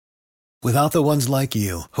Without the ones like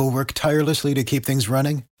you, who work tirelessly to keep things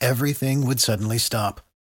running, everything would suddenly stop.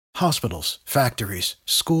 Hospitals, factories,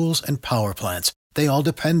 schools, and power plants, they all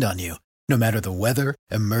depend on you. No matter the weather,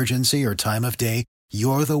 emergency, or time of day,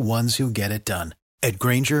 you're the ones who get it done. At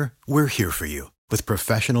Grainger, we're here for you with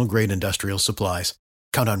professional-grade industrial supplies.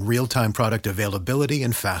 Count on real-time product availability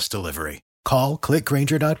and fast delivery. Call, click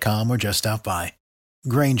Grainger.com, or just stop by.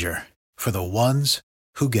 Grainger, for the ones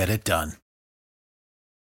who get it done.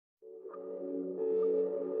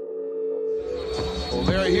 Well,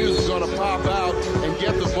 Larry Hughes is going to pop out and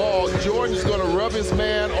get the ball. Jordan's going to rub his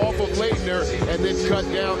man off of Leitner and then cut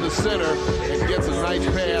down the center and gets a nice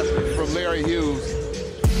pass from Larry Hughes.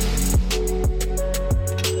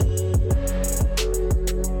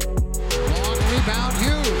 Long rebound,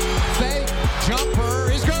 Hughes. Fake,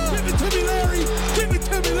 jumper is good. Give it to me, Larry. Give it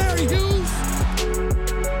to me, Larry Hughes.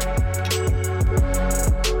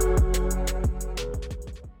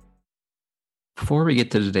 Before we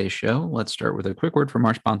get to today's show, let's start with a quick word from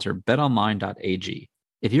our sponsor, betonline.ag.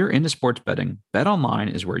 If you're into sports betting,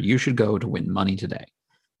 BetOnline is where you should go to win money today.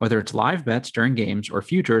 Whether it's live bets during games or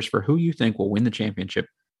futures for who you think will win the championship,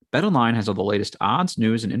 BetOnline has all the latest odds,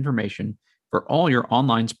 news, and information for all your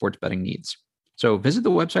online sports betting needs. So visit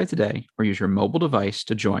the website today or use your mobile device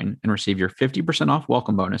to join and receive your 50% off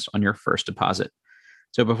welcome bonus on your first deposit.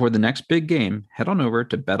 So before the next big game, head on over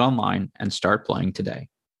to BetOnline and start playing today.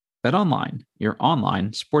 BetOnline, your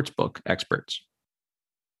online sportsbook experts.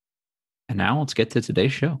 And now let's get to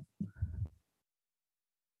today's show.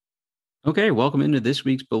 Okay, welcome into this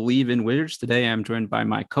week's Believe in Wizards. Today I'm joined by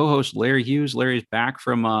my co-host Larry Hughes. Larry's back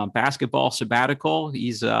from basketball sabbatical.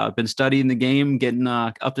 He's been studying the game, getting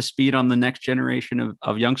up to speed on the next generation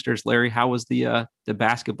of youngsters. Larry, how was the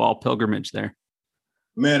basketball pilgrimage there?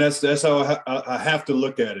 Man, that's how I have to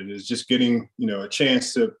look at it, is just getting, a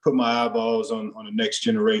chance to put my eyeballs on the next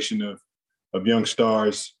generation of young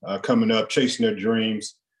stars coming up, chasing their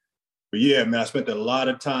dreams. But yeah, man, I spent a lot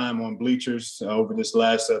of time on bleachers over this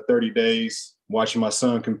last 30 days, watching my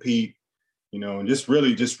son compete, and just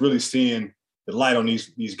really seeing the light on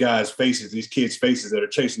these guys' faces, these kids' faces that are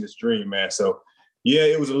chasing this dream, man. So yeah,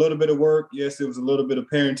 it was a little bit of work. Yes, it was a little bit of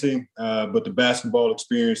parenting, but the basketball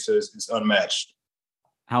experience is unmatched.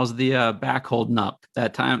 How's the back holding up?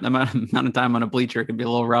 That amount of time on a bleacher can be a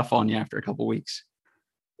little rough on you after a couple of weeks.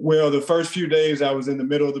 Well, the first few days I was in the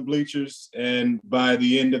middle of the bleachers, and by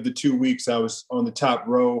the end of the 2 weeks, I was on the top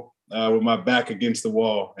row with my back against the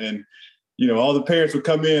wall. And, all the parents would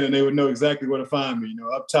come in and they would know exactly where to find me,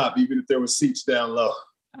 up top, even if there were seats down low.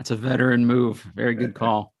 That's a veteran move. Very good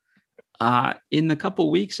call. In the couple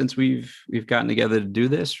of weeks since we've gotten together to do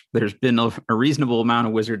this, there's been a reasonable amount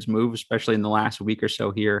of Wizards move, especially in the last week or so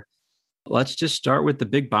here. Let's just start with the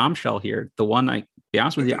big bombshell here. The one, be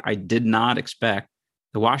honest with you, I did not expect.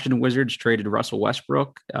 The Washington Wizards traded Russell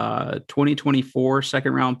Westbrook, 2024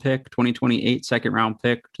 second round pick, 2028 second round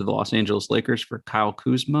pick to the Los Angeles Lakers for Kyle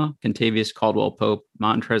Kuzma, Kentavious Caldwell-Pope,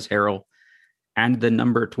 Montrezl Harrell, and the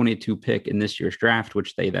number 22 pick in this year's draft,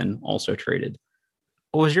 which they then also traded.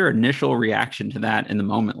 What was your initial reaction to that in the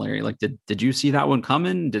moment, Larry? Like, did you see that one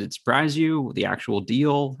coming? Did it surprise you? The actual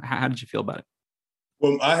deal? How did you feel about it?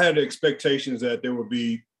 Well, I had expectations that there would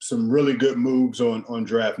be some really good moves on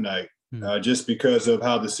draft night, just because of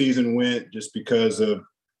how the season went, just because of,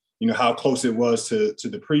 how close it was to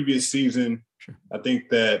the previous season. Sure. I think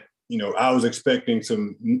that, I was expecting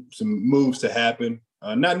some moves to happen,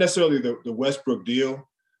 not necessarily the Westbrook deal,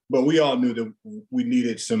 but we all knew that we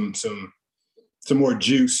needed some more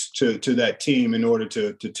juice to that team in order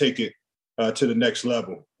to take it to the next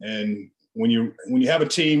level. And when you have a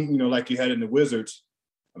team, like you had in the Wizards,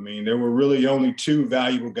 I mean, there were really only two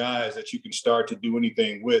valuable guys that you can start to do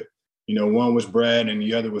anything with. One was Brad and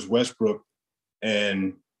the other was Westbrook.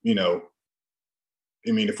 And,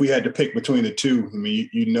 if we had to pick between the two,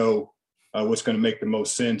 what's going to make the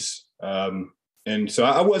most sense. And so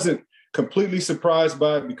I wasn't completely surprised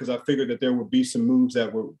by it, because I figured that there would be some moves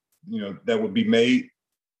that would be made.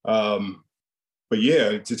 But yeah,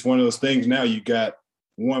 it's one of those things now. You got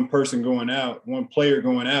one person going out, one player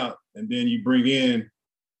going out, and then you bring in,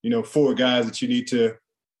 four guys that you need to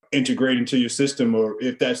integrate into your system, or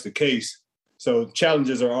if that's the case. So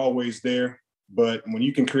challenges are always there, but when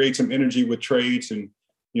you can create some energy with trades and,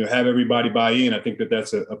 have everybody buy in, I think that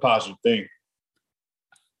that's a positive thing.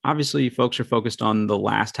 Obviously, folks are focused on the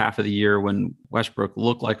last half of the year when Westbrook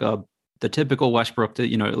looked like the typical Westbrook to,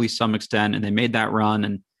 at least some extent, and they made that run.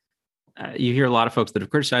 And you hear a lot of folks that have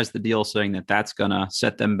criticized the deal saying that that's going to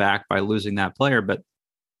set them back by losing that player. But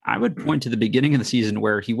I would point to the beginning of the season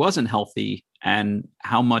where he wasn't healthy and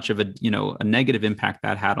how much of a negative impact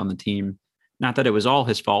that had on the team. Not that it was all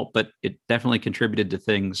his fault, but it definitely contributed to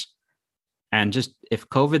things. And just if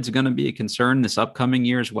COVID's going to be a concern this upcoming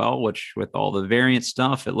year as well, which with all the variant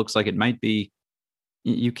stuff, it looks like it might be,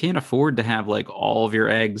 you can't afford to have like all of your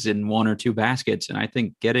eggs in one or two baskets. And I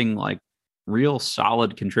think getting like real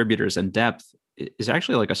solid contributors and depth is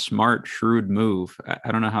actually like a smart, shrewd move.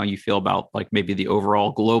 I don't know how you feel about like maybe the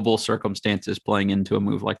overall global circumstances playing into a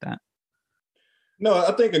move like that. No,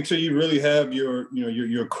 I think until you really have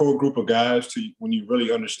your core group of guys, when you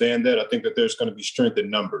really understand that, I think that there's going to be strength in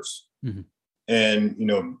numbers. Mm-hmm.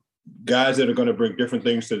 And, guys that are going to bring different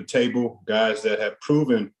things to the table, guys that have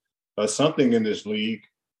proven something in this league.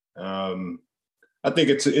 I think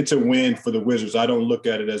it's a win for the Wizards. I don't look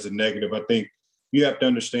at it as a negative. I think you have to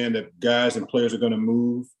understand that guys and players are going to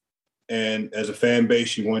move. And as a fan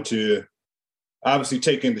base, you want to obviously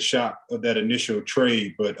take in the shock of that initial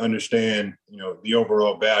trade, but understand, the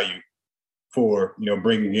overall value for,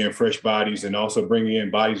 bringing in fresh bodies and also bringing in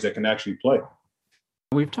bodies that can actually play.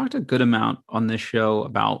 We've talked a good amount on this show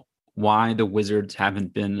about why the Wizards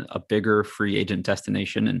haven't been a bigger free agent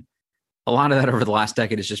destination. And a lot of that over the last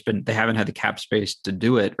decade has just been, they haven't had the cap space to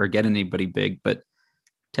do it or get anybody big. But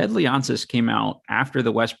Ted Leonsis came out after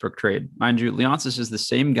the Westbrook trade. Mind you, Leonsis is the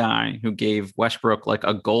same guy who gave Westbrook like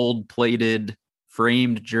a gold-plated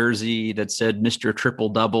framed jersey that said Mr.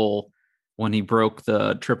 Triple-Double when he broke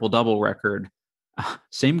the triple-double record.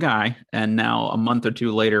 Same guy. And now a month or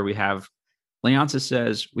two later, we have Leonsis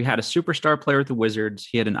says, we had a superstar player with the Wizards.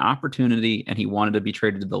 He had an opportunity and he wanted to be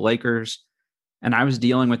traded to the Lakers. And I was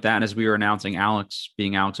dealing with that as we were announcing Alex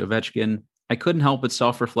being Alex Ovechkin. I couldn't help but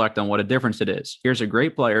self-reflect on what a difference it is. Here's a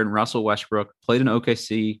great player in Russell Westbrook, played in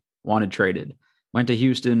OKC, wanted traded. Went to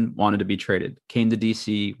Houston, wanted to be traded. Came to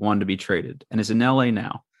DC, wanted to be traded. And is in LA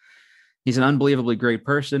now. He's an unbelievably great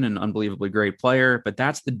person, an unbelievably great player, but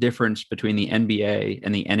that's the difference between the NBA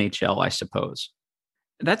and the NHL, I suppose.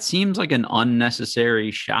 That seems like an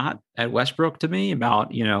unnecessary shot at Westbrook to me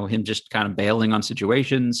about, him just kind of bailing on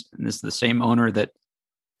situations. And this is the same owner that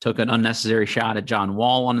took an unnecessary shot at John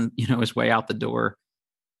Wall on, his way out the door.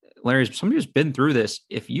 Larry, as somebody who's been through this,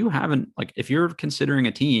 if you're considering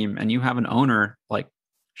a team and you have an owner like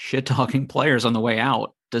shit talking players on the way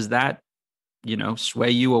out, does that,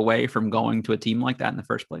 sway you away from going to a team like that in the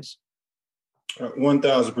first place?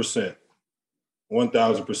 1,000%.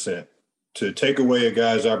 1,000%. To take away a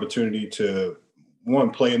guy's opportunity to,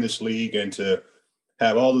 one, play in this league and to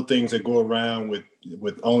have all the things that go around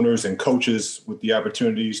with owners and coaches with the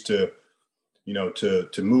opportunities to,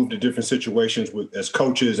 to move to different situations as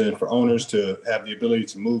coaches, and for owners to have the ability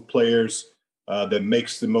to move players that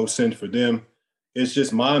makes the most sense for them. It's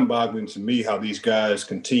just mind-boggling to me how these guys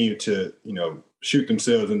continue to, shoot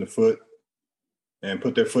themselves in the foot and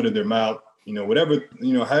put their foot in their mouth, whatever,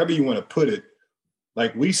 however you want to put it.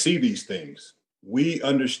 Like, we see these things. We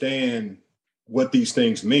understand what these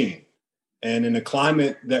things mean. And in the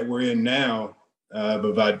climate that we're in now,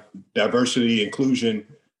 about diversity, inclusion,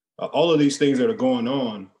 all of these things that are going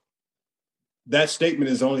on, that statement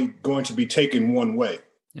is only going to be taken one way.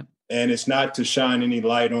 Yep. And it's not to shine any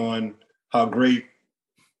light on how great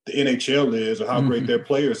the NHL is or how great their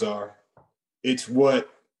players are. It's what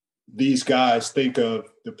these guys think of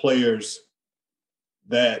the players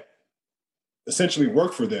that essentially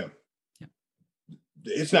work for them. Yep.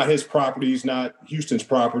 It's not his property. It's not Houston's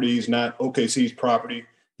property. It's not OKC's property.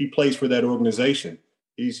 He plays for that organization.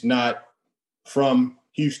 He's not from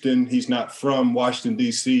Houston. He's not from Washington,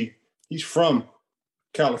 D.C. He's from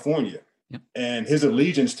California. Yep. And his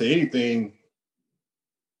allegiance to anything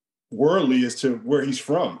worldly is to where he's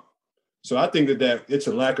from. So I think that it's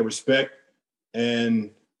a lack of respect,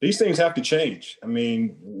 and these things have to change. I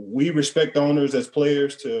mean, we respect owners as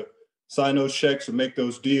players to sign those checks and make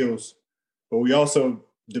those deals, but we also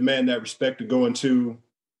demand that respect to go into,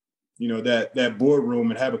 that boardroom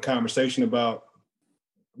and have a conversation about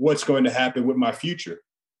what's going to happen with my future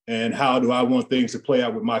and how do I want things to play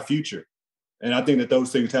out with my future. And I think that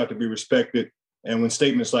those things have to be respected. And when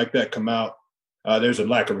statements like that come out, there's a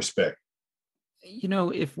lack of respect.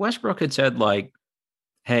 If Westbrook had said like,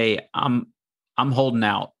 hey, I'm holding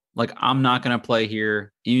out, like, I'm not going to play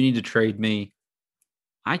here, you need to trade me,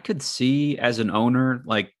 I could see as an owner,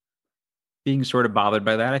 like, being sort of bothered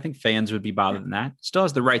by that. I think fans would be bothered in that. Still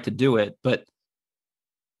has the right to do it, but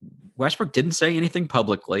Westbrook didn't say anything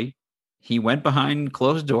publicly. He went behind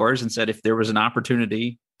closed doors and said, if there was an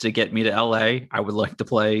opportunity to get me to LA, I would like to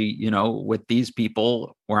play, with these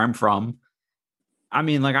people where I'm from. I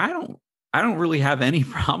mean, like, I don't really have any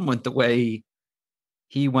problem with the way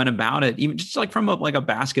he went about it, even just like from a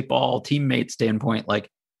basketball teammate standpoint. Like,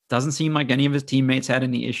 doesn't seem like any of his teammates had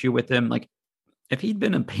any issue with him. Like, if he'd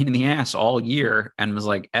been a pain in the ass all year and was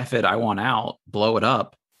like, F it, I want out, blow it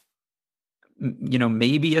up,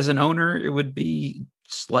 maybe as an owner, it would be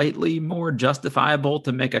slightly more justifiable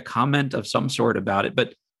to make a comment of some sort about it.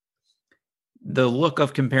 But the look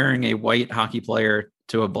of comparing a white hockey player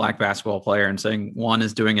to a black basketball player and saying one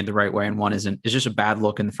is doing it the right way and one isn't is just a bad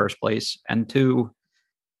look in the first place. And two,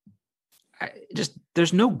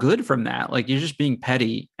 there's no good from that. Like, you're just being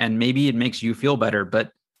petty, and maybe it makes you feel better,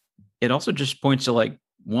 but it also just points to, like,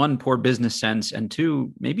 one, poor business sense, and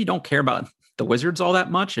two, maybe don't care about the Wizards all that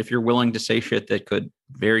much if you're willing to say shit that could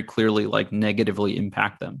very clearly, like, negatively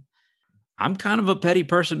impact them. I'm kind of a petty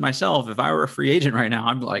person myself. If I were a free agent right now,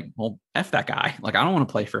 I'm like, well, F that guy. Like, I don't want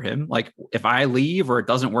to play for him. Like, if I leave or it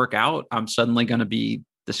doesn't work out, I'm suddenly going to be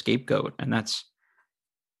the scapegoat. And that's,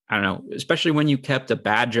 I don't know, especially when you kept a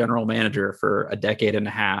bad general manager for a decade and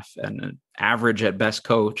a half and an average at best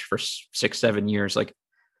coach for 6-7 years. Like,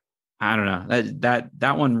 I don't know,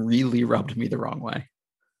 that one really rubbed me the wrong way.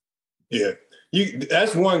 Yeah.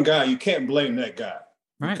 That's one guy. You can't blame that guy,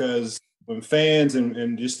 right? Because when fans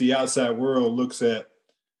and just the outside world looks at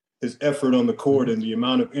his effort on the court and the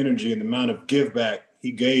amount of energy and the amount of give back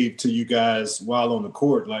he gave to you guys while on the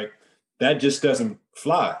court, like, that just doesn't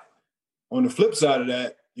fly. On the flip side of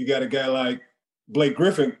that, you got a guy like Blake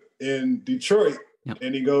Griffin in Detroit,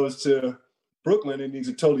 and he goes to Brooklyn and he's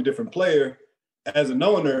a totally different player. As an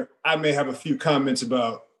owner, I may have a few comments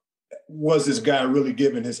about, was this guy really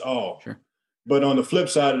giving his all? Sure. But on the flip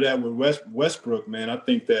side of that, with Westbrook, man, I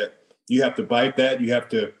think that you have to bite that. You have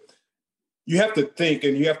to think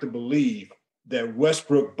and you have to believe that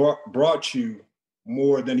Westbrook brought you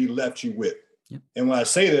more than he left you with. Yep. And when I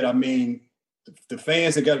say that, I mean the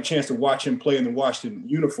fans that got a chance to watch him play in the Washington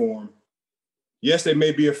uniform, yes, they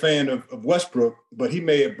may be a fan of Westbrook, but he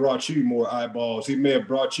may have brought you more eyeballs. He may have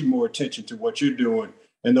brought you more attention to what you're doing.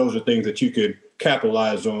 And those are things that you could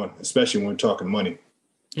capitalize on, especially when talking money.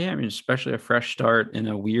 Yeah, I mean, especially a fresh start in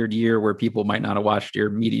a weird year where people might not have watched your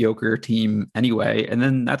mediocre team anyway. And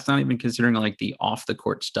then that's not even considering, like, the off the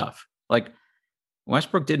court stuff. Like,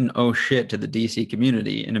 Westbrook didn't owe shit to the DC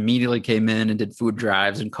community and immediately came in and did food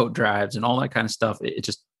drives and coat drives and all that kind of stuff. It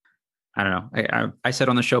just, I don't know. I said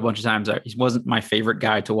on the show a bunch of times, he wasn't my favorite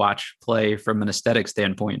guy to watch play from an aesthetic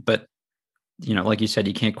standpoint, but, like you said,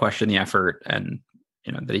 you can't question the effort and,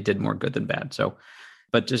 that he did more good than bad. So,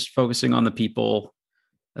 but just focusing on the people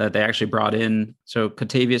that they actually brought in. So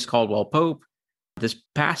Kentavious Caldwell-Pope, this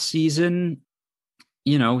past season,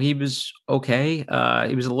 he was okay.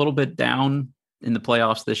 He was a little bit down in the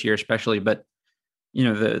playoffs this year, especially, but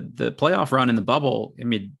the playoff run in the bubble, I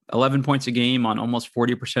mean, 11 points a game on almost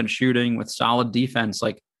 40% shooting with solid defense.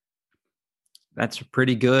 Like, that's a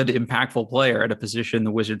pretty good, impactful player at a position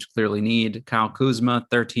the Wizards clearly need. Kyle Kuzma,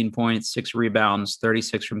 13 points, 6 rebounds,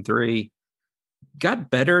 36 from 3. Got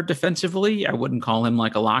better defensively. I wouldn't call him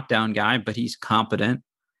like a lockdown guy, but he's competent.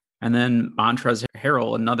 And then Montrezl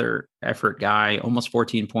Harrell, another effort guy, almost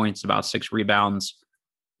 14 points, about 6 rebounds.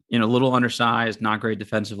 A little undersized, not great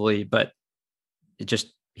defensively, but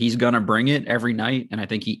he's going to bring it every night. And I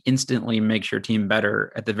think he instantly makes your team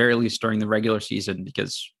better, at the very least during the regular season,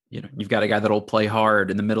 because, you've got a guy that'll play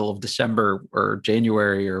hard in the middle of December or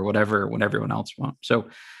January or whatever, when everyone else won't. So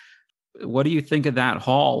what do you think of that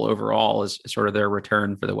haul overall as sort of their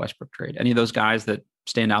return for the Westbrook trade? Any of those guys that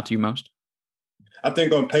stand out to you most? I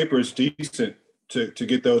think on paper it's decent to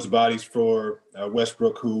get those bodies for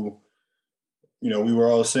Westbrook, who, we were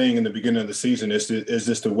all saying in the beginning of the season, is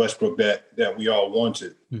this the Westbrook that we all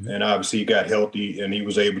wanted? Mm-hmm. And obviously he got healthy and he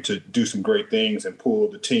was able to do some great things and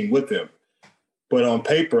pull the team with him. But on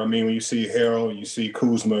paper, I mean, when you see Harrell, you see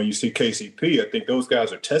Kuzma, you see KCP, I think those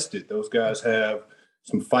guys are tested. Those guys have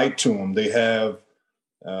some fight to them. They have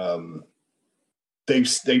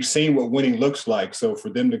they've seen what winning looks like. So for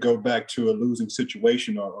them to go back to a losing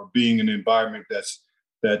situation or being in an environment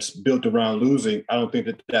that's built around losing, I don't think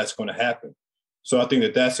that's going to happen. So I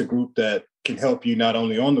think that's a group that can help you not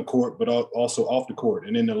only on the court, but also off the court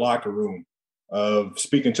and in the locker room, of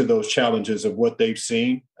speaking to those challenges of what they've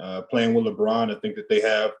seen playing with LeBron. I think that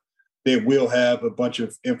they will have a bunch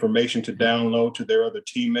of information to download to their other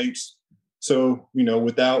teammates. So,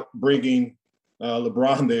 without bringing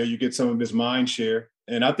LeBron there, you get some of his mind share.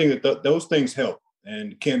 And I think that those things help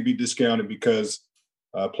and can't be discounted, because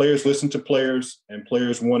players listen to players, and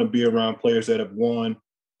players want to be around players that have won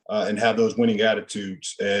and have those winning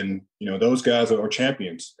attitudes. And, those guys are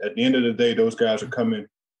champions. At the end of the day, those guys are coming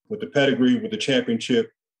with the pedigree, with the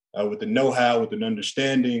championship, with the know-how, with an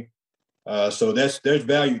understanding. So there's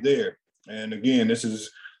value there. And again, this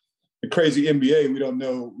is the crazy NBA. We don't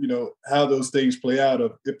know, how those things play out,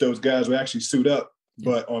 of if those guys will actually suit up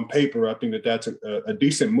but on paper, I think that that's a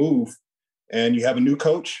decent move. And you have a new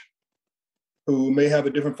coach who may have a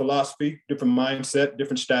different philosophy, different mindset,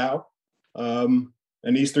 different style. And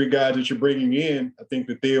these three guys that you're bringing in, I think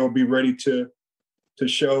that they'll be ready to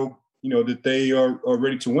show, that they are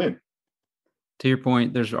ready to win. To your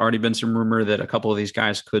point, there's already been some rumor that a couple of these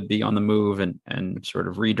guys could be on the move and sort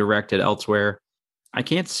of redirected elsewhere. I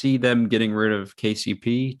can't see them getting rid of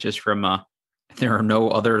KCP just from there are no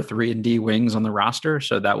other 3-and-D wings on the roster,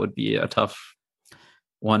 so that would be a tough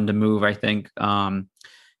one to move, I think.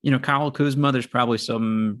 Kyle Kuzma, there's probably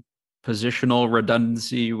some positional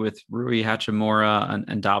redundancy with Rui Hachimura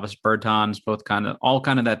and Davis Bertans, both kind of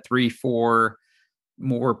that 3-4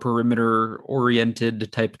 more perimeter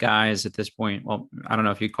oriented type guys at this point. Well, I don't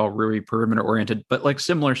know if you call Rui perimeter oriented, but like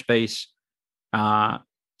similar space.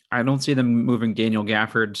 I don't see them moving Daniel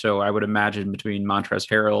Gafford. So I would imagine between Montrezl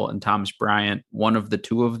Harrell and Thomas Bryant, one of the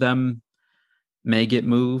two of them may get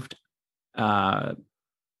moved. But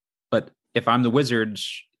if I'm the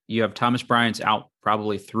Wizards, you have Thomas Bryant's out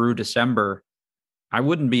probably through December. I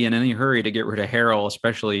wouldn't be in any hurry to get rid of Harrell,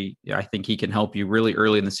 especially I think he can help you really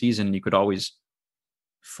early in the season. You could always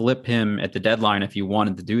flip him at the deadline if you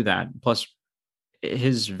wanted to do that. Plus,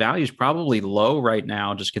 his value is probably low right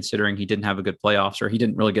now, just considering he didn't have a good playoffs or he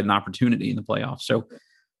didn't really get an opportunity in the playoffs. So,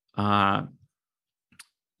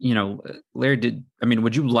 Larry,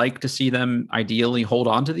 would you like to see them ideally hold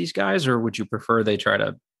on to these guys, or would you prefer they try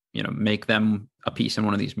to, make them a piece in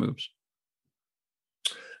one of these moves?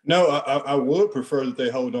 No, I would prefer that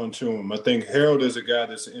they hold on to him. I think Harold is a guy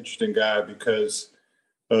that's an interesting guy because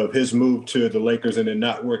of his move to the Lakers and then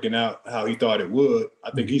not working out how he thought it would.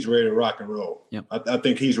 I think he's ready to rock and roll. Yep. I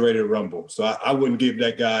think he's ready to rumble. So I wouldn't give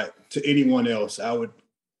that guy to anyone else. I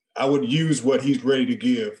would use what he's ready to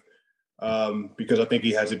give because I think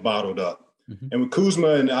he has it bottled up. Mm-hmm. And with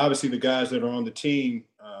Kuzma and obviously the guys that are on the team,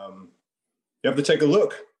 you have to take a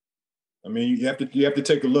look. You have to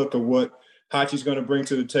take a look at what Hachi's going to bring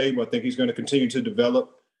to the table. I think he's going to continue to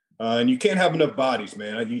develop. And you can't have enough bodies,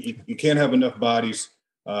 man. You can't have enough bodies.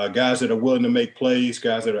 Guys that are willing to make plays,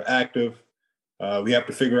 guys that are active. We have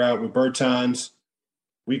to figure out with Bertans,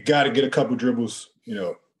 we've got to get a couple dribbles, be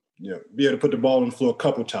able to put the ball on the floor a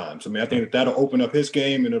couple times. I think that'll open up his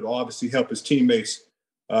game and it'll obviously help his teammates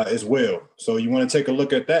as well. So you want to take a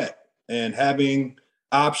look at that. And having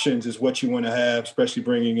options is what you want to have, especially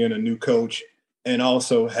bringing in a new coach and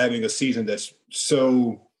also having a season that's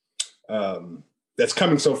so that's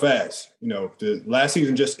coming so fast. The last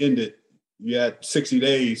season just ended. You had 60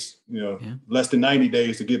 days, less than 90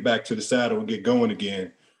 days to get back to the saddle and get going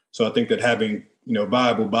again. So I think that having,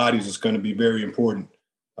 viable bodies is going to be very important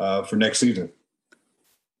for next season.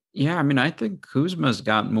 Yeah, I think Kuzma's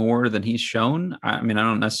got more than he's shown. I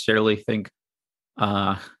don't necessarily think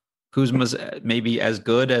Kuzma's maybe as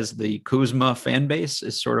good as the Kuzma fan base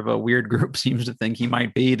is sort of a weird group seems to think he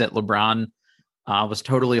might be, that LeBron was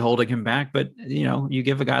totally holding him back. But, you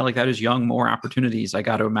give a guy like that who's young more opportunities, I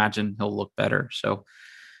got to imagine he'll look better. So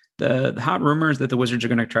the hot rumors that the Wizards are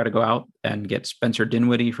going to try to go out and get Spencer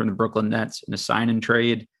Dinwiddie from the Brooklyn Nets in a sign and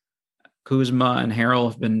trade. Kuzma and Harrell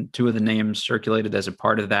have been two of the names circulated as a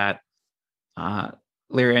part of that.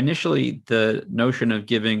 Larry, initially the notion of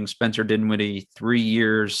giving Spencer Dinwiddie 3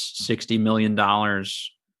 years, $60 million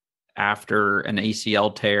after an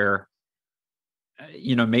ACL tear,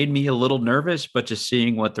 made me a little nervous, but just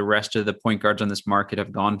seeing what the rest of the point guards on this market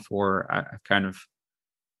have gone for, I've kind of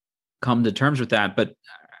come to terms with that. But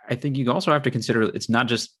I think you also have to consider it's not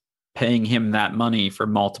just paying him that money for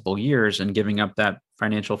multiple years and giving up that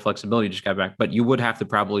financial flexibility you just got back, but you would have to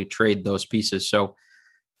probably trade those pieces. So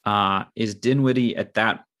is Dinwiddie at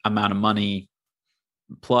that amount of money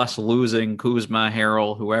plus losing Kuzma,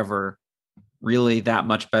 Harrell, whoever, really that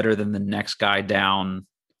much better than the next guy down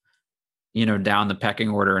the pecking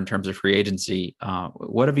order in terms of free agency?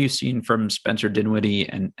 What have you seen from Spencer Dinwiddie,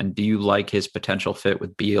 and do you like his potential fit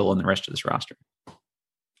with Beal and the rest of this roster?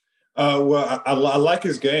 Well, I like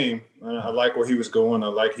his game. I like where he was going. I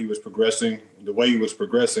like he was progressing, the way he was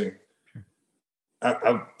progressing.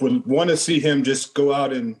 I would want to see him just go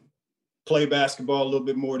out and play basketball a little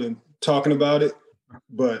bit more than talking about it.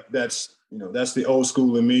 But that's the old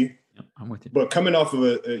school in me. I'm with you. But coming off of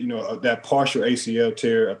that partial ACL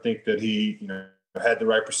tear, I think that he, had the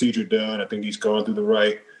right procedure done. I think he's gone through the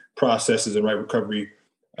right processes and right recovery,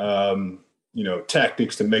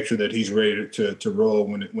 tactics to make sure that he's ready to roll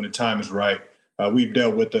when the time is right. We've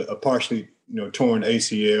dealt with a partially, torn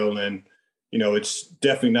ACL, and it's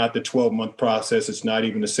definitely not the 12-month process. It's not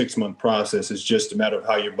even the 6-month process. It's just a matter of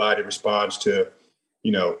how your body responds to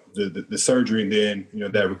the surgery and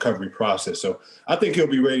then, that recovery process. So I think he'll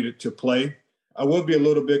be ready to play. I would be a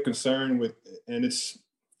little bit concerned with, and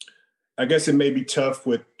I guess it may be tough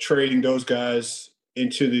with trading those guys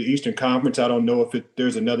into the Eastern Conference. I don't know if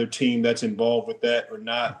there's another team that's involved with that or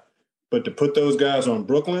not. But to put those guys on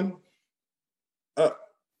Brooklyn,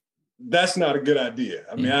 that's not a good idea.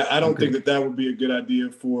 I mean, I don't think that would be a good idea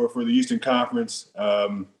for the Eastern Conference.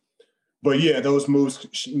 But yeah, those moves,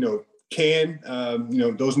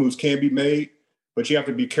 those moves can be made, but you have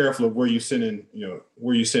to be careful of where you're sending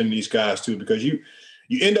these guys to, because you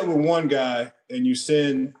end up with one guy and you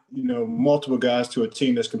send, multiple guys to a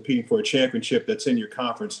team that's competing for a championship that's in your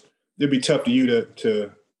conference. It'd be tough to you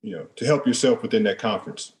to help yourself within that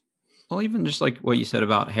conference. Well, even just like what you said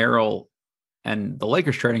about Harrell and the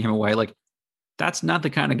Lakers trading him away, like that's not the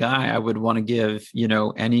kind of guy I would want to give,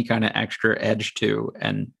 any kind of extra edge to.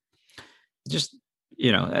 And just,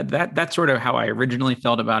 that's sort of how I originally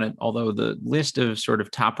felt about it. Although the list of sort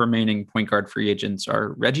of top remaining point guard free agents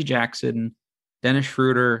are Reggie Jackson, Dennis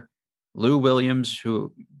Schroeder, Lou Williams,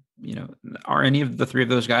 who, are any of the three of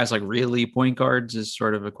those guys like really point guards is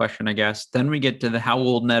sort of a question, I guess. Then we get to the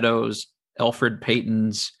Howell Netos, Elfrid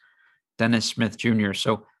Paytons, Dennis Smith Jr.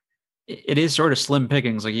 So it is sort of slim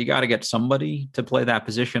pickings. Like you got to get somebody to play that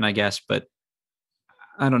position, I guess. But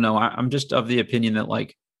I don't know. I'm just of the opinion that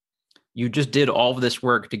like you just did all of this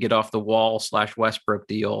work to get off the Wall / Westbrook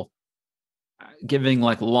deal, giving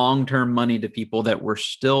like long-term money to people that we're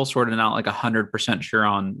still sort of not like 100% sure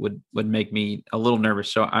on would make me a little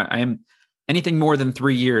nervous. So I am anything more than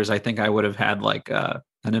 3 years. I think I would have had like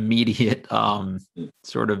an immediate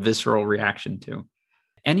sort of visceral reaction to.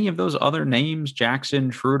 Any of those other names,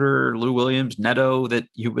 Jackson, Schroeder, Lou Williams, Neto, that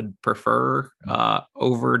you would prefer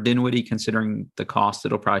over Dinwiddie, considering the cost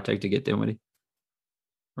it'll probably take to get Dinwiddie?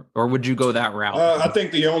 Or would you go that route? I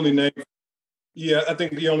think the only name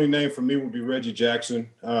for me would be Reggie Jackson,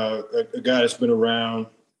 a guy that's been around,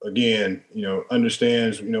 again,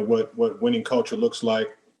 understands, what winning culture looks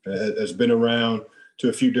like, has been around to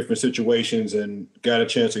a few different situations and got a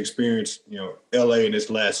chance to experience, LA in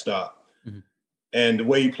his last stop. Mm-hmm. And the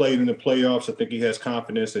way he played in the playoffs, I think he has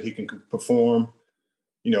confidence that he can perform,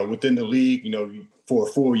 within the league, for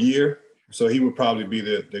a full year. So he would probably be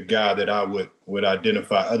the guy that I would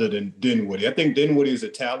identify other than Dinwiddie. I think Dinwiddie is a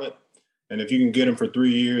talent. And if you can get him for 3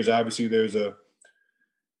 years, obviously there's a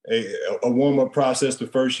warm-up process the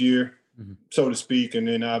first year, mm-hmm. so to speak. And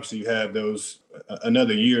then obviously you have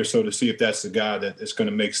another year or so to see if that's the guy that is going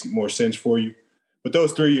to make more sense for you. But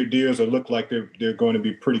those 3-year deals look like they're going to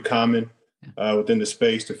be pretty common within the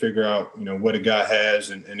space to figure out, what a guy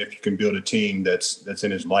has and if you can build a team that's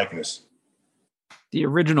in his likeness. The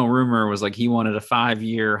original rumor was like he wanted a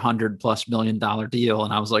 5-year, $100+ million deal.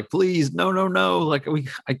 And I was like, please, no. Like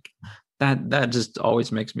that just always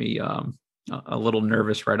makes me a little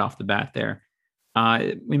nervous right off the bat there.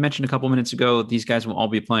 We mentioned a couple minutes ago, these guys will all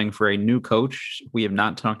be playing for a new coach. We have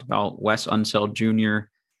not talked about Wes Unseld Jr.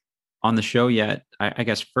 on the show yet. I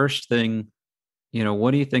guess first thing,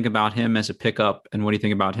 what do you think about him as a pickup, and what do you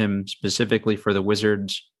think about him specifically for the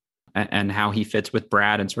Wizards and how he fits with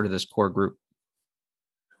Brad and sort of this core group?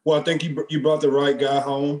 Well, I think you brought the right guy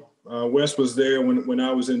home. Wes was there when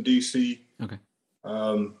I was in DC. Okay.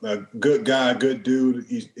 A good guy, good dude.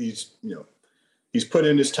 He's put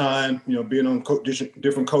in his time, being on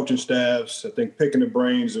different coaching staffs. I think picking the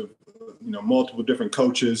brains of, multiple different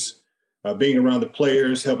coaches, being around the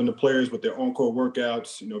players, helping the players with their on-court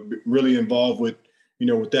workouts, really involved with,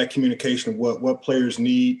 with that communication of what players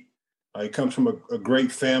need. He comes from a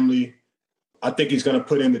great family. I think he's going to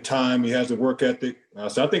put in the time. He has the work ethic.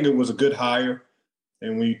 So I think it was a good hire.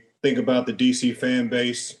 And we think about the DC fan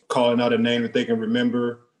base, calling out a name that they can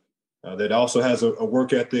remember, that also has a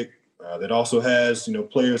work ethic, that also has,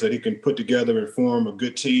 players that he can put together and form a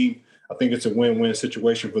good team. I think it's a win-win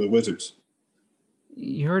situation for the Wizards.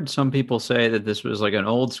 You heard some people say that this was like an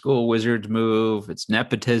old school Wizards move. It's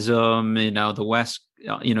nepotism, the West,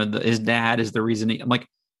 his dad is the reason I'm like,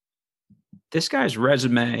 this guy's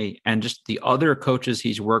resume and just the other coaches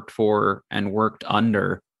he's worked for and worked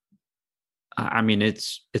under, I mean, it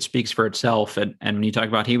speaks for itself. And when you talk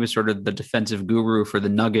about, he was sort of the defensive guru for the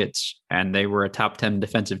Nuggets and they were a top 10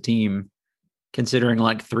 defensive team, considering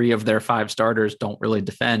like 3 of their 5 starters don't really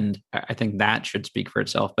defend. I think that should speak for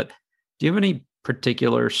itself. But do you have any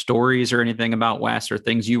particular stories or anything about Wes or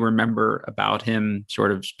things you remember about him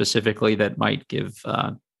sort of specifically that might give,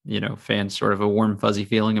 fans sort of a warm, fuzzy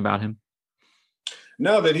feeling about him?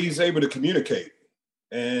 No, that he's able to communicate.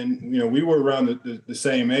 And, we were around the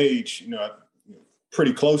same age,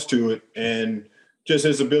 pretty close to it. And just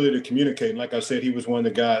his ability to communicate. And like I said, he was one of the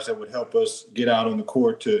guys that would help us get out on the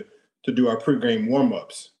court to do our pregame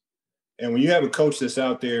warmups. And when you have a coach that's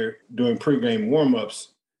out there doing pregame warmups,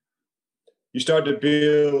 you start to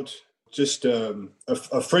build just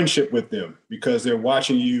a friendship with them because they're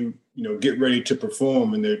watching you, get ready to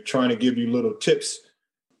perform, and they're trying to give you little tips,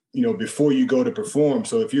 before you go to perform.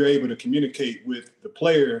 So if you're able to communicate with the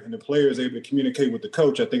player and the player is able to communicate with the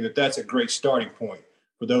coach, I think that that's a great starting point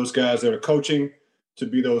for those guys that are coaching to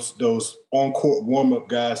be those on-court warm-up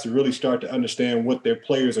guys to really start to understand what their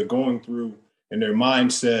players are going through and their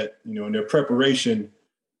mindset, and their preparation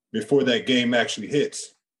before that game actually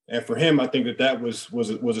hits. And for him, I think that was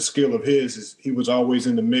a skill of his. Is he was always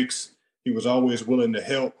in the mix. He was always willing to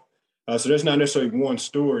help. So there's not necessarily one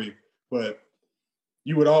story, but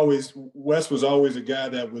Wes was always a guy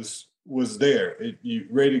that was there. You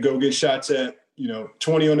ready to go get shots at,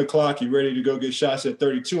 20 on the clock. You ready to go get shots at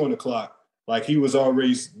 32 on the clock. Like he was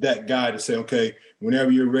always that guy to say, okay, whenever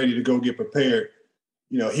you're ready to go get prepared,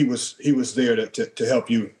 he was there to help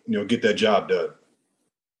you, get that job done.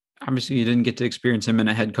 Obviously, you didn't get to experience him in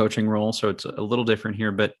a head coaching role, so it's a little different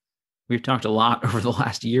here. But we've talked a lot over the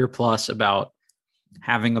last year plus about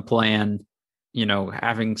having a plan,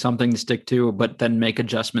 having something to stick to, but then make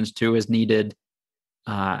adjustments to as needed.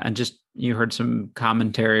 And just you heard some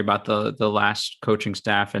commentary about the last coaching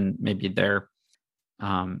staff and maybe they're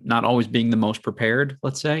not always being the most prepared,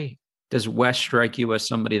 let's say. Does Wes strike you as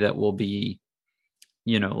somebody that will be,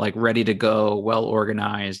 like ready to go, well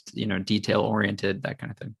organized, detail oriented, that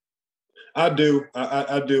kind of thing? I do.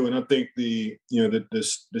 I do. And I think the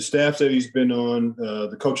staffs that he's been on,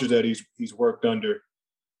 the coaches that he's worked under,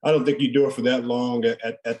 I don't think you do it for that long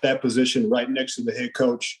at that position right next to the head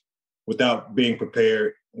coach without being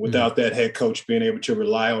prepared, without that head coach being able to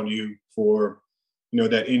rely on you for,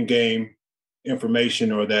 that in-game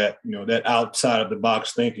information or that, that outside of the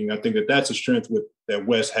box thinking. I think that that's a strength that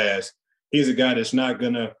Wes has. He's a guy that's not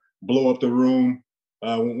going to blow up the room.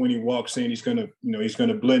 When he walks in, he's gonna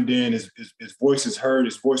blend in. His voice is heard.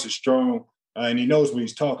 His voice is strong, and he knows what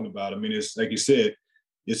he's talking about. I mean, it's like you said,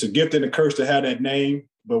 it's a gift and a curse to have that name.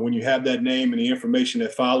 But when you have that name and the information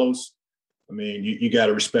that follows, I mean, you got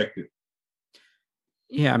to respect it.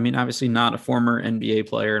 Yeah, I mean, obviously not a former NBA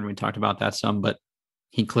player, and we talked about that some, but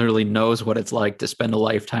he clearly knows what it's like to spend a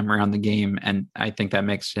lifetime around the game, and I think that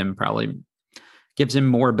makes him gives him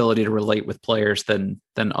more ability to relate with players than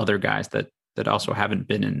other guys that also haven't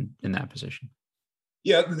been in that position.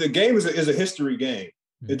 Yeah, the game is a history game.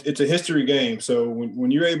 It's a history game. So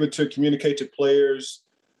when you're able to communicate to players,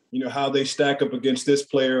 how they stack up against this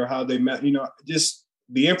player, how they just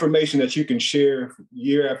the information that you can share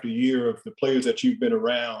year after year of the players that you've been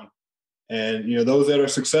around and, those that are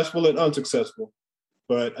successful and unsuccessful.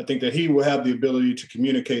 But I think that he will have the ability to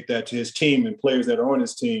communicate that to his team and players that are on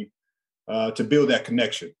his team to build that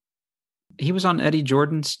connection. He was on Eddie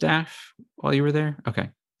Jordan's staff while you were there? Okay.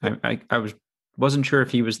 I wasn't sure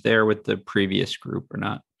if he was there with the previous group or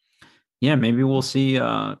not. Yeah, maybe we'll see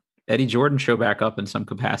Eddie Jordan show back up in some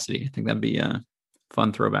capacity. I think that'd be a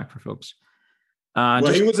fun throwback for folks.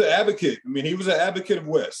 He was an advocate. I mean, he was an advocate of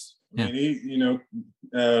Wes. I mean,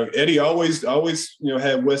 Eddie always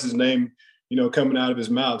had Wes's name, coming out of his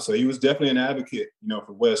mouth. So he was definitely an advocate,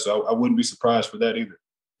 for Wes. So I wouldn't be surprised for that either.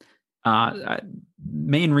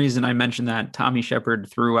 Main reason I mentioned that, Tommy Shepard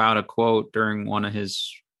threw out a quote during one of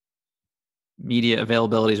his media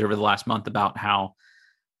availabilities over the last month about how,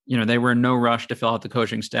 they were in no rush to fill out the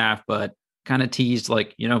coaching staff, but kind of teased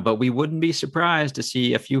but we wouldn't be surprised to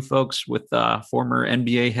see a few folks with former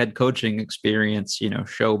NBA head coaching experience,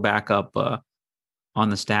 show back up on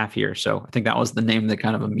the staff here. So I think that was the name that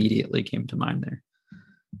kind of immediately came to mind there.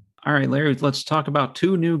 All right, Larry, let's talk about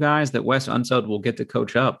two new guys that Wes Unseld will get to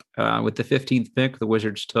coach up. With the 15th pick, the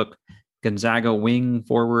Wizards took Gonzaga wing,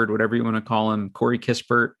 forward, whatever you want to call him, Corey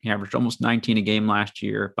Kispert. He averaged almost 19 a game last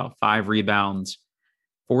year, about 5 rebounds,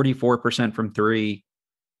 44% from three.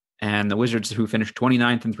 And the Wizards, who finished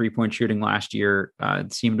 29th in three-point shooting last year,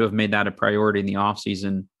 seemed to have made that a priority in the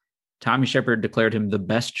offseason. Tommy Shepard declared him the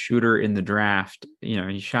best shooter in the draft.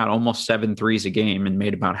 He shot almost 7 threes a game and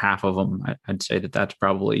made about half of them. I'd say that's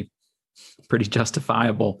probably pretty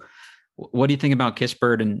justifiable. What do you think about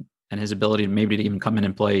Kispert and his ability to even come in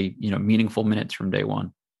and play, meaningful minutes from day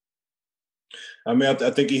one? I mean, I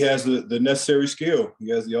think he has the necessary skill. He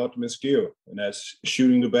has the ultimate skill, and that's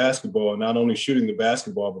shooting the basketball. Not only shooting the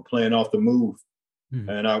basketball, but playing off the move. Mm-hmm.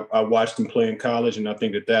 And I watched him play in college, and I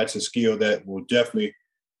think that that's a skill that will definitely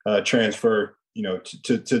transfer,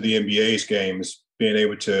 to the NBA's game, is being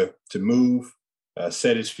able to move,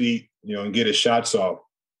 set his feet, and get his shots off.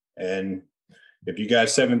 And if you got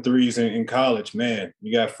 7 threes in college, man,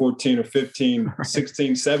 you got 14 or 15,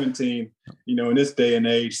 16, 17, in this day and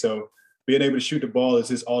age. So being able to shoot the ball is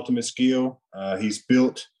his ultimate skill. He's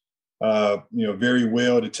built, very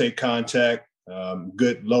well to take contact,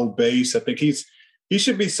 good low base. I think he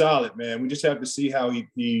should be solid, man. We just have to see how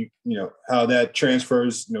he how that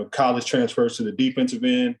transfers, college transfers to the defensive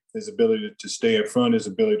end, his ability to stay in front, his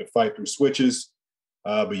ability to fight through switches.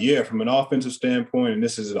 But yeah, from an offensive standpoint, and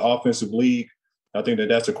this is an offensive league, I think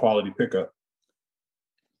that's a quality pickup.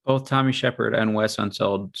 Both Tommy Shepard and Wes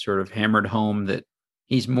Unseld sort of hammered home that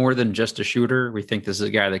he's more than just a shooter. We think this is a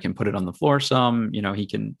guy that can put it on the floor some, he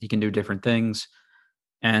can do different things.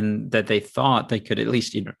 And that they thought they could at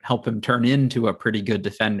least help him turn into a pretty good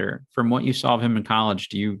defender. From what you saw of him in college,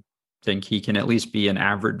 do you think he can at least be an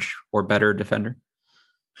average or better defender?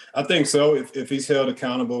 I think so. If he's held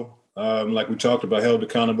accountable, like we talked about, held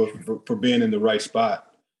accountable for being in the right spot.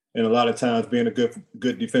 And a lot of times being a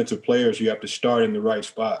good defensive player, you have to start in the right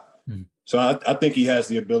spot. Mm-hmm. So I think he has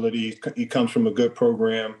the ability. He comes from a good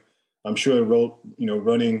program. I'm sure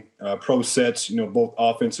running pro sets, both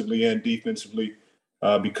offensively and defensively.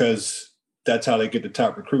 Because that's how they get the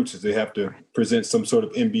top recruits, is they have to present some sort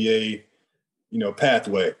of NBA,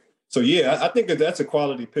 pathway. So, yeah, I think that's a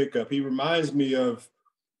quality pickup. He reminds me of,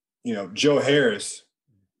 Joe Harris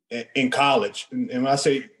in college. And when I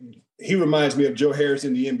say he reminds me of Joe Harris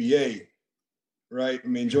in the NBA, right? I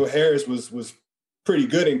mean, Joe Harris was pretty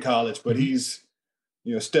good in college, but he's,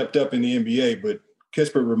 stepped up in the NBA. But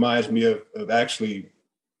Kispert reminds me of actually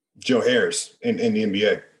Joe Harris in the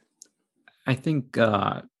NBA. I think,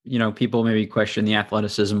 people maybe question the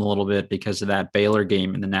athleticism a little bit because of that Baylor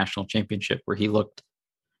game in the national championship where he looked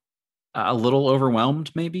a little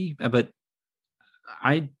overwhelmed maybe, but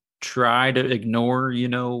I try to ignore,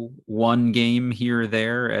 one game here or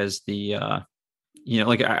there as the,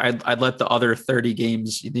 I'd let the other 30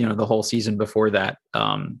 games, the whole season before that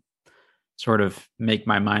sort of make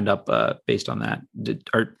my mind up based on that.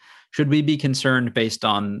 Should we be concerned based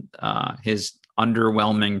on his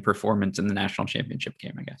underwhelming performance in the national championship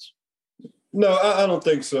game, I guess? No, I don't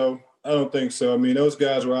think so. I mean, those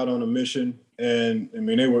guys were out on a mission, and I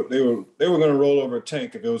mean, they were going to roll over a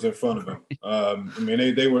tank if it was in front of them. I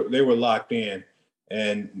mean, they were locked in,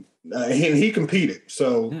 and he competed.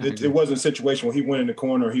 So it wasn't a situation where he went in the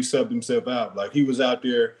corner or he subbed himself out. Like, he was out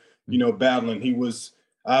there, battling. He was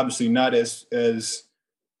obviously not as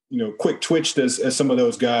quick twitched as some of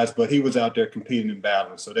those guys, but he was out there competing and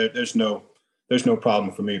battling. So there's no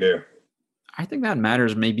problem for me there. I think that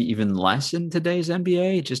matters maybe even less in today's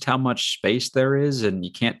NBA, just how much space there is, and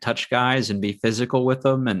you can't touch guys and be physical with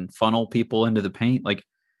them and funnel people into the paint. Like,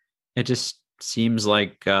 it just seems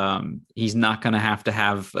like he's not going to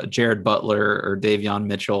have Jared Butler or Davion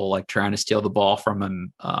Mitchell like trying to steal the ball from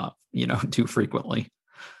him, too frequently.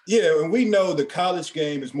 Yeah, and we know the college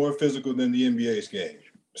game is more physical than the NBA's game.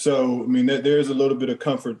 So, I mean, there's a little bit of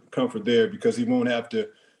comfort there because he won't have to,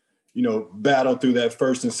 battle through that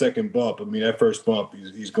first and second bump. I mean, that first bump,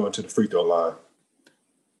 he's going to the free throw line.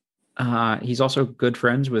 He's also good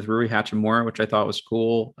friends with Rui Hachimura, which I thought was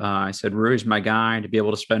cool. I said, Rui's my guy. To be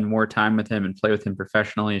able to spend more time with him and play with him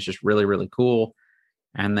professionally is just really, really cool.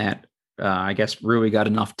 And that I guess Rui got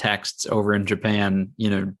enough texts over in Japan,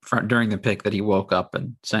 during the pick that he woke up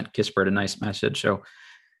and sent Kispert a nice message. So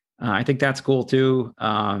I think that's cool too.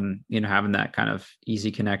 Having that kind of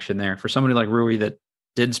easy connection there for somebody like Rui that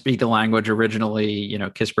did speak the language originally,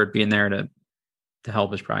 Kispert being there to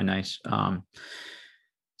help is probably nice.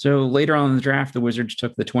 So later on in the draft, the Wizards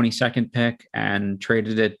took the 22nd pick and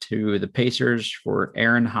traded it to the Pacers for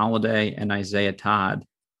Aaron Holiday and Isaiah Todd.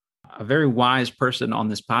 A very wise person on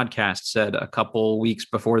this podcast said a couple weeks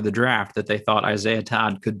before the draft that they thought Isaiah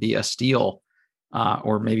Todd could be a steal,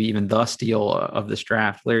 or maybe even the steal of this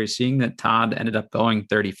draft. Larry, seeing that Todd ended up going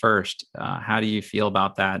 31st, how do you feel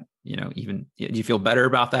about that? Do you feel better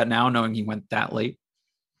about that now, knowing he went that late?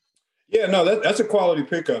 Yeah, no, that's a quality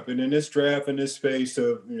pickup. And in this draft, in this space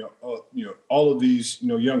of, all of these,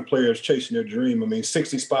 young players chasing their dream, I mean,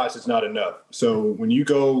 60 spots is not enough. So when you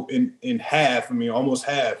go in half, I mean, almost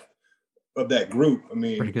half of that group, I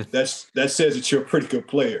mean, that says that you're a pretty good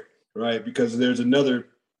player, right? Because there's another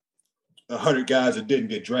 100 guys that didn't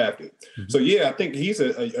get drafted. Mm-hmm. So, yeah, I think he's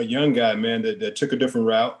a young guy, man, that took a different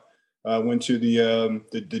route, went to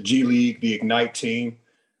the G League, the Ignite team.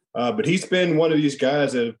 But he's been one of these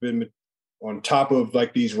guys that have been on top of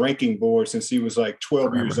like these ranking boards since he was like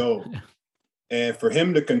 12 years old. And for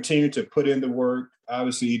him to continue to put in the work,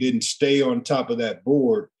 obviously he didn't stay on top of that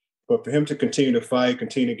board, but for him to continue to fight,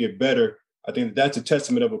 continue to get better, I think that's a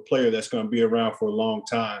testament of a player that's going to be around for a long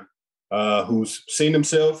time, who's seen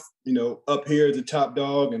himself, up here as a top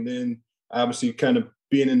dog, and then obviously kind of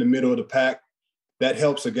being in the middle of the pack. That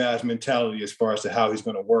helps a guy's mentality as far as to how he's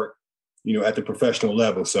going to work at the professional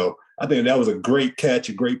level. So I think that was a great catch,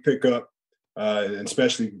 a great pickup, and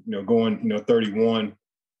especially, going, 31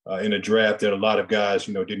 in a draft that a lot of guys,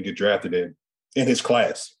 didn't get drafted in his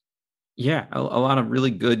class. Yeah, a lot of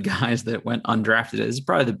really good guys that went undrafted. This is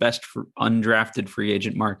probably the best undrafted free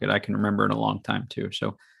agent market I can remember in a long time too.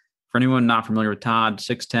 So for anyone not familiar with Todd,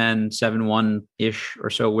 6'10", 7'1"-ish or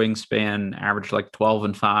so wingspan, averaged like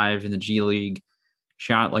 12-5 in the G League,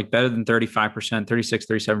 shot like better than 35%, 36,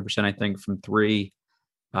 37%, I think, from three.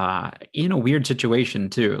 In a weird situation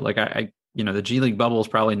too. Like the G League bubble is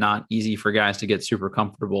probably not easy for guys to get super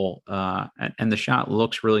comfortable. And the shot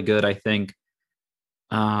looks really good, I think.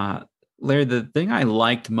 Larry, the thing I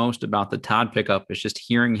liked most about the Todd pickup is just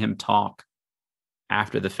hearing him talk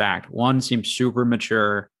after the fact. One, seems super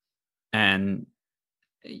mature. And,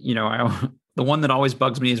 the one that always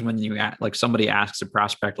bugs me is when somebody asks a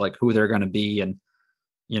prospect, like who they're going to be. And,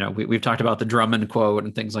 we've talked about the Drummond quote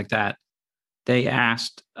and things like that. They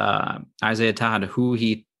asked Isaiah Todd who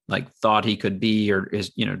he thought he could be or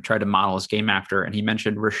is, tried to model his game after. And he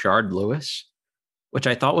mentioned Rashard Lewis, which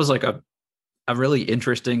I thought was like a really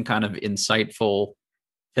interesting kind of insightful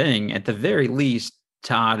thing. At the very least,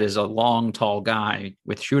 Todd is a long, tall guy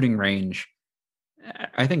with shooting range.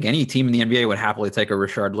 I think any team in the NBA would happily take a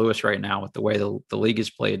Rashard Lewis right now with the way the league is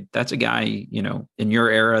played. That's a guy, in your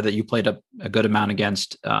era that you played a good amount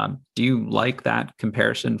against. Do you like that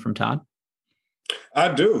comparison from Todd?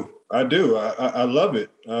 I do. I love it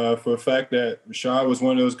for the fact that Rashard was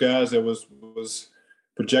one of those guys that was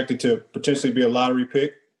projected to potentially be a lottery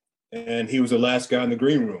pick. And he was the last guy in the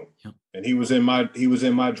green room, and he was in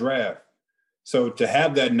my draft. So to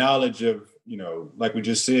have that knowledge of, like we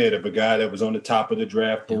just said, of a guy that was on the top of the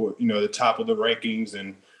draft board, the top of the rankings,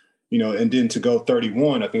 and and then to go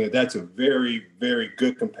 31, I think that's a very, very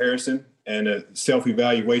good comparison and a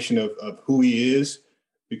self-evaluation of who he is,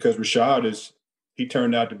 because Rashard he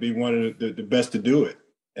turned out to be one of the best to do it.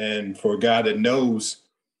 And for a guy that knows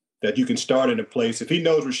that you can start in a place. If he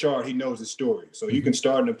knows Rashard, he knows his story. So you can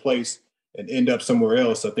start in a place and end up somewhere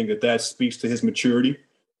else. I think that speaks to his maturity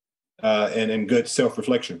and good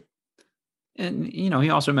self-reflection. And, he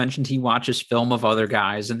also mentioned he watches film of other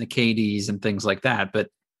guys and the KDs and things like that. But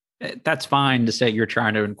that's fine to say you're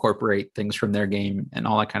trying to incorporate things from their game and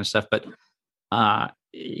all that kind of stuff. But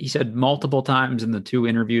he said multiple times in the two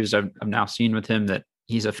interviews I've now seen with him that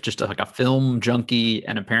he's just like a film junkie.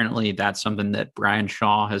 And apparently that's something that Brian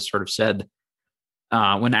Shaw has sort of said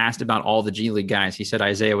when asked about all the G League guys. He said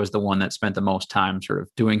Isaiah was the one that spent the most time sort of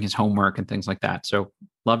doing his homework and things like that. So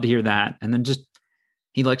love to hear that. And then just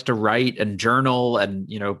he likes to write and journal and,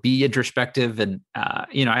 be introspective. And,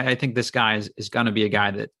 I think this guy is going to be a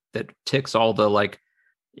guy that ticks all the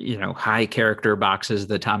high character boxes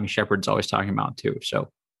that Tommy Shepard's always talking about too. So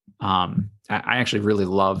I actually really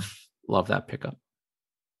love that pickup.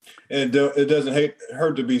 And it doesn't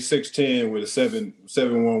hurt to be 6'10" with a 7'1"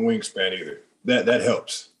 wingspan either. That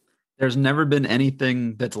helps. There's never been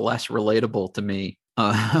anything that's less relatable to me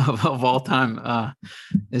of all time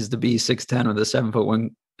is to be 6'10" with a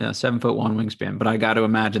 7'1" wingspan. But I got to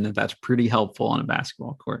imagine that's pretty helpful on a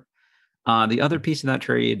basketball court. The other piece of that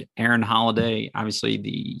trade, Aaron Holiday, obviously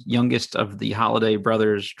the youngest of the Holiday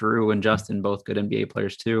brothers, Drew and Justin, both good NBA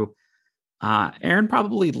players too. Aaron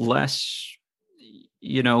probably less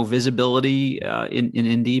visibility in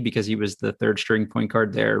Indy because he was the third string point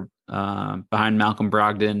guard there behind Malcolm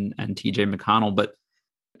Brogdon and TJ McConnell, but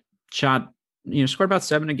shot, scored about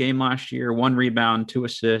 7 a game last year, 1 rebound, 2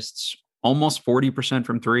 assists, almost 40%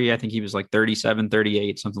 from three. I think he was like 37,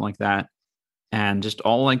 38, something like that. And just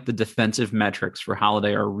all the defensive metrics for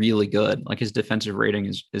Holiday are really good. Like his defensive rating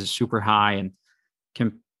is super high and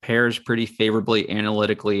compares pretty favorably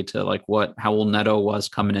analytically to how Will Neto was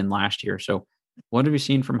coming in last year. So what have you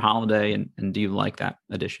seen from Holiday, and do you like that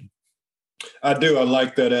addition? I do. I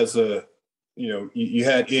like that as you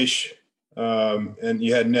had Ish and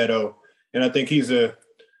you had Neto, and I think he's a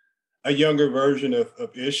younger version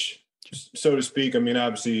of Ish, so to speak. I mean,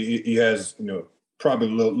 obviously he has, probably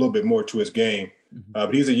a little bit more to his game,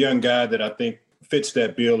 but he's a young guy that I think fits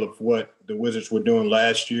that bill of what the Wizards were doing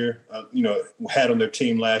last year, had on their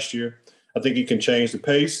team last year. I think he can change the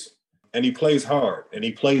pace. And he plays hard, and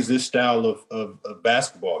he plays this style of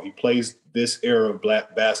basketball. He plays this era of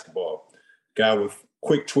black basketball. Guy with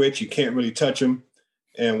quick twitch, you can't really touch him.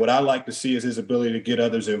 And what I like to see is his ability to get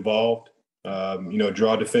others involved,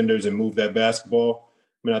 draw defenders and move that basketball.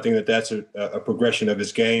 I mean, I think that's a progression of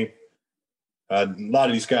his game. A lot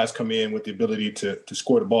of these guys come in with the ability to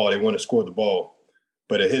score the ball. They want to score the ball.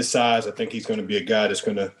 But at his size, I think he's going to be a guy that's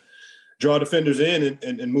going to draw defenders in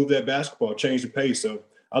and move that basketball, change the pace. So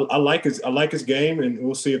I like his game, and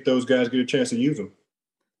we'll see if those guys get a chance to use him.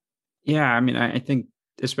 Yeah, I mean, I think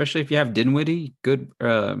especially if you have Dinwiddie, good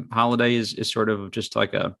Holiday is sort of just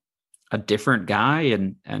like a different guy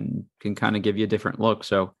and can kind of give you a different look.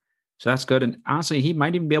 So that's good. And honestly, he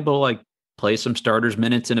might even be able to like play some starters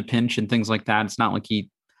minutes in a pinch and things like that. It's not like he,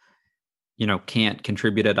 can't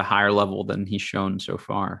contribute at a higher level than he's shown so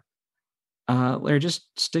far. Larry, just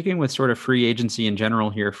sticking with sort of free agency in general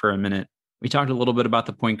here for a minute. We talked a little bit about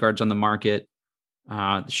the point guards on the market.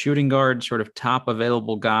 The shooting guard, sort of top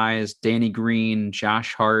available guys, Danny Green,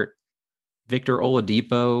 Josh Hart, Victor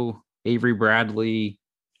Oladipo, Avery Bradley,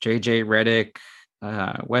 JJ Redick,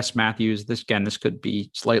 Wes Matthews. This could be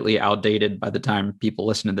slightly outdated by the time people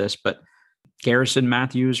listen to this, but Garrison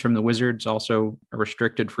Matthews from the Wizards, also a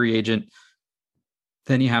restricted free agent.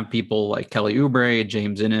 Then you have people like Kelly Oubre,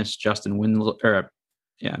 James Ennis, Justice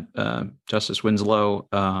Winslow,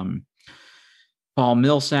 Paul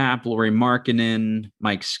Millsap, Lauri Markkanen,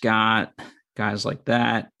 Mike Scott, guys like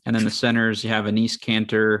that. And then the centers, you have Enes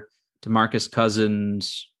Kanter, DeMarcus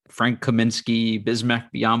Cousins, Frank Kaminsky, Bismack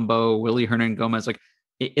Biyombo, Willie Hernangomez. Like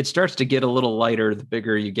it starts to get a little lighter the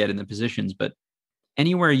bigger you get in the positions. But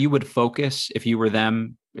anywhere you would focus if you were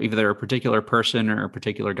them, either a particular person or a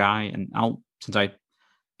particular guy. And since I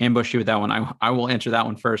ambushed you with that one, I will answer that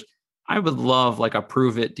one first. I would love like a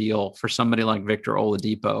prove it deal for somebody like Victor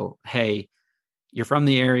Oladipo. Hey, you're from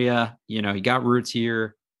the area, you got roots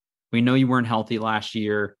here. We know you weren't healthy last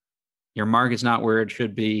year. Your market's not where it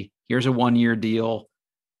should be. Here's a 1-year deal.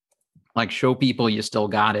 Like show people you still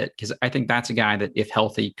got it. Because I think that's a guy that if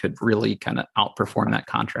healthy could really kind of outperform that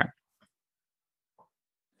contract.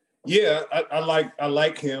 Yeah, I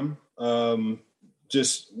like him.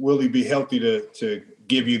 Just will he be healthy to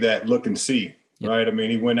give you that look and see, right? I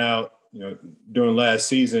mean, he went out, during last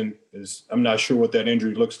season. I'm not sure what that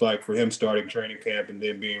injury looks like for him starting training camp and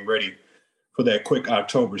then being ready for that quick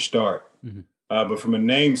October start. Mm-hmm. But from a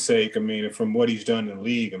namesake, I mean, from what he's done in the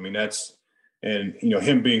league, I mean,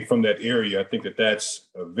 him being from that area, I think that's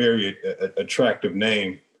a very attractive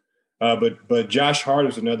name. But Josh Hart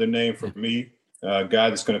is another name for me. A guy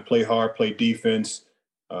that's going to play hard, play defense.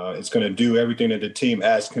 It's going to do everything that the team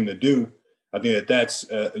asks him to do. I think that's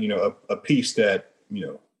a piece that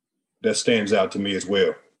that stands out to me as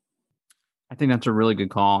well. I think that's a really good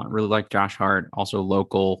call. I really like Josh Hart, also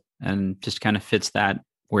local, and just kind of fits that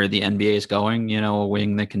where the NBA is going. A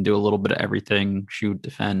wing that can do a little bit of everything, shoot,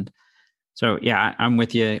 defend. So yeah, I'm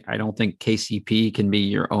with you. I don't think KCP can be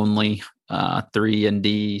your only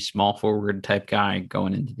 3-and-D small forward type guy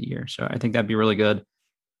going into the year. So I think that'd be really good.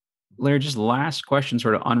 Larry, just last question,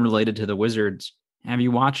 sort of unrelated to the Wizards. Have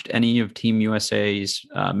you watched any of Team USA's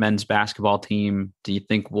men's basketball team? Do you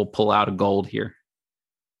think we'll pull out a gold here?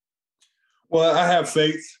 Well, I have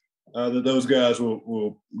faith that those guys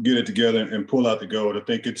will get it together and pull out the gold. I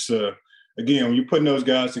think it's, again, when you're putting those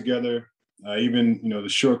guys together, even, the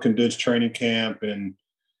short condensed training camp, and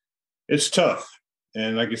it's tough.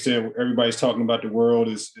 And like I said, everybody's talking about the world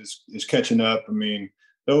is catching up. I mean,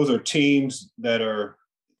 those are teams that are,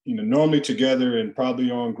 normally together and probably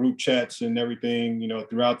on group chats and everything,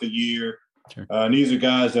 throughout the year. Sure. And these are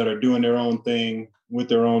guys that are doing their own thing with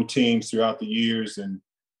their own teams throughout the years, and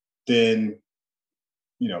then,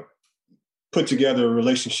 put together a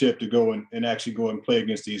relationship to go and actually go and play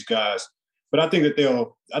against these guys. But I think that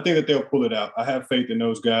they'll pull it out. I have faith in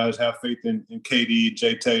those guys. Have faith in KD,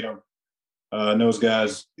 Jay Tatum, and those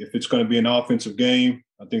guys. If it's going to be an offensive game,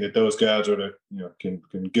 I think that those guys are can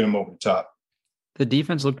get them over the top. The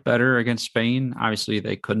defense looked better against Spain. Obviously,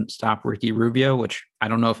 they couldn't stop Ricky Rubio, which I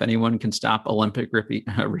don't know if anyone can stop Olympic Ricky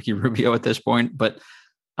Rubio at this point. But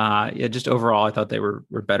just overall, I thought they were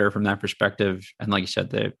better from that perspective. And like you said,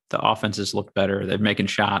 the offenses looked better. They're making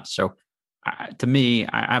shots. So to me,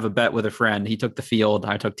 I have a bet with a friend. He took the field.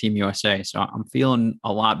 I took Team USA. So I'm feeling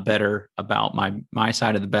a lot better about my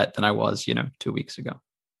side of the bet than I was, 2 weeks ago.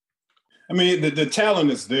 I mean, the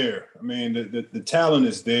talent is there. I mean, the talent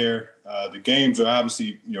is there. The games are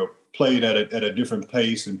obviously, played at a different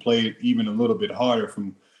pace and played even a little bit harder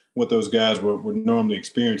from what those guys were normally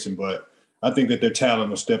experiencing. But I think that their talent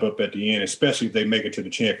will step up at the end, especially if they make it to the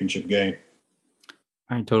championship game.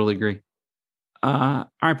 I totally agree. All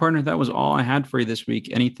right, partner, that was all I had for you this week.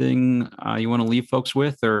 Anything you want to leave folks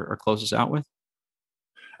with or close us out with?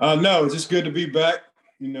 No, it's just good to be back,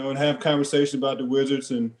 and have conversation about the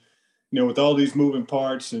Wizards and, with all these moving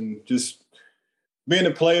parts and just being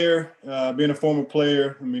a player, being a former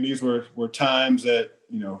player. I mean, these were times that,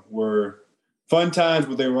 were fun times,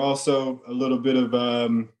 but they were also a little bit of,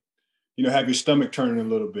 have your stomach turning a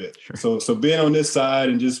little bit. Sure. So being on this side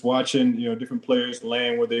and just watching, different players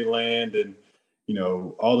land where they land and,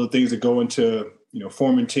 all the things that go into,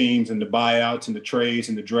 forming teams and the buyouts and the trades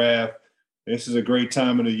and the draft. This is a great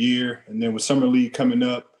time of the year. And then with Summer League coming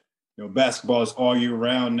up, basketball is all year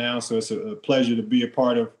round now. So it's a pleasure to be a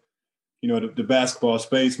part of, the basketball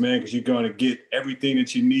space, man, because you're going to get everything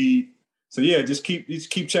that you need. So, yeah, just keep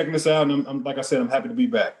checking us out. And I'm like I said, I'm happy to be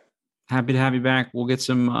back. Happy to have you back. We'll get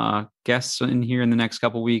some guests in here in the next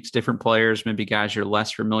couple of weeks, different players, maybe guys you're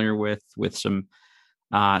less familiar with some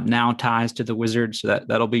now ties to the Wizards. So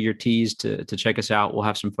that'll be your tease to check us out. We'll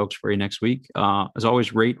have some folks for you next week. As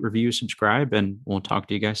always, rate, review, subscribe, and we'll talk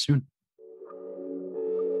to you guys soon.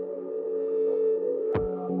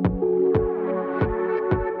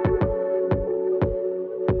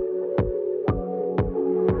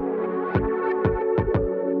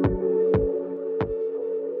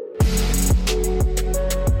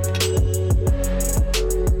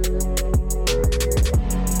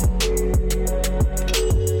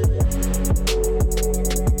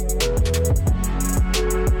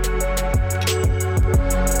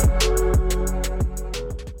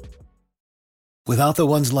 Without the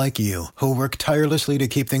ones like you, who work tirelessly to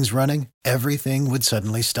keep things running, everything would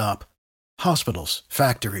suddenly stop. Hospitals,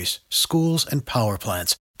 factories, schools, and power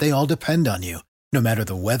plants, they all depend on you. No matter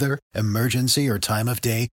the weather, emergency, or time of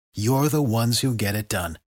day, you're the ones who get it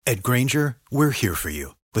done. At Grainger, we're here for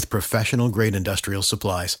you with professional-grade industrial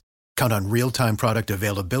supplies. Count on real-time product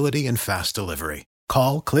availability and fast delivery.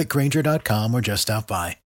 Call, click Grainger.com, or just stop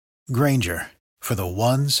by. Grainger, for the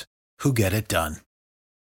ones who get it done.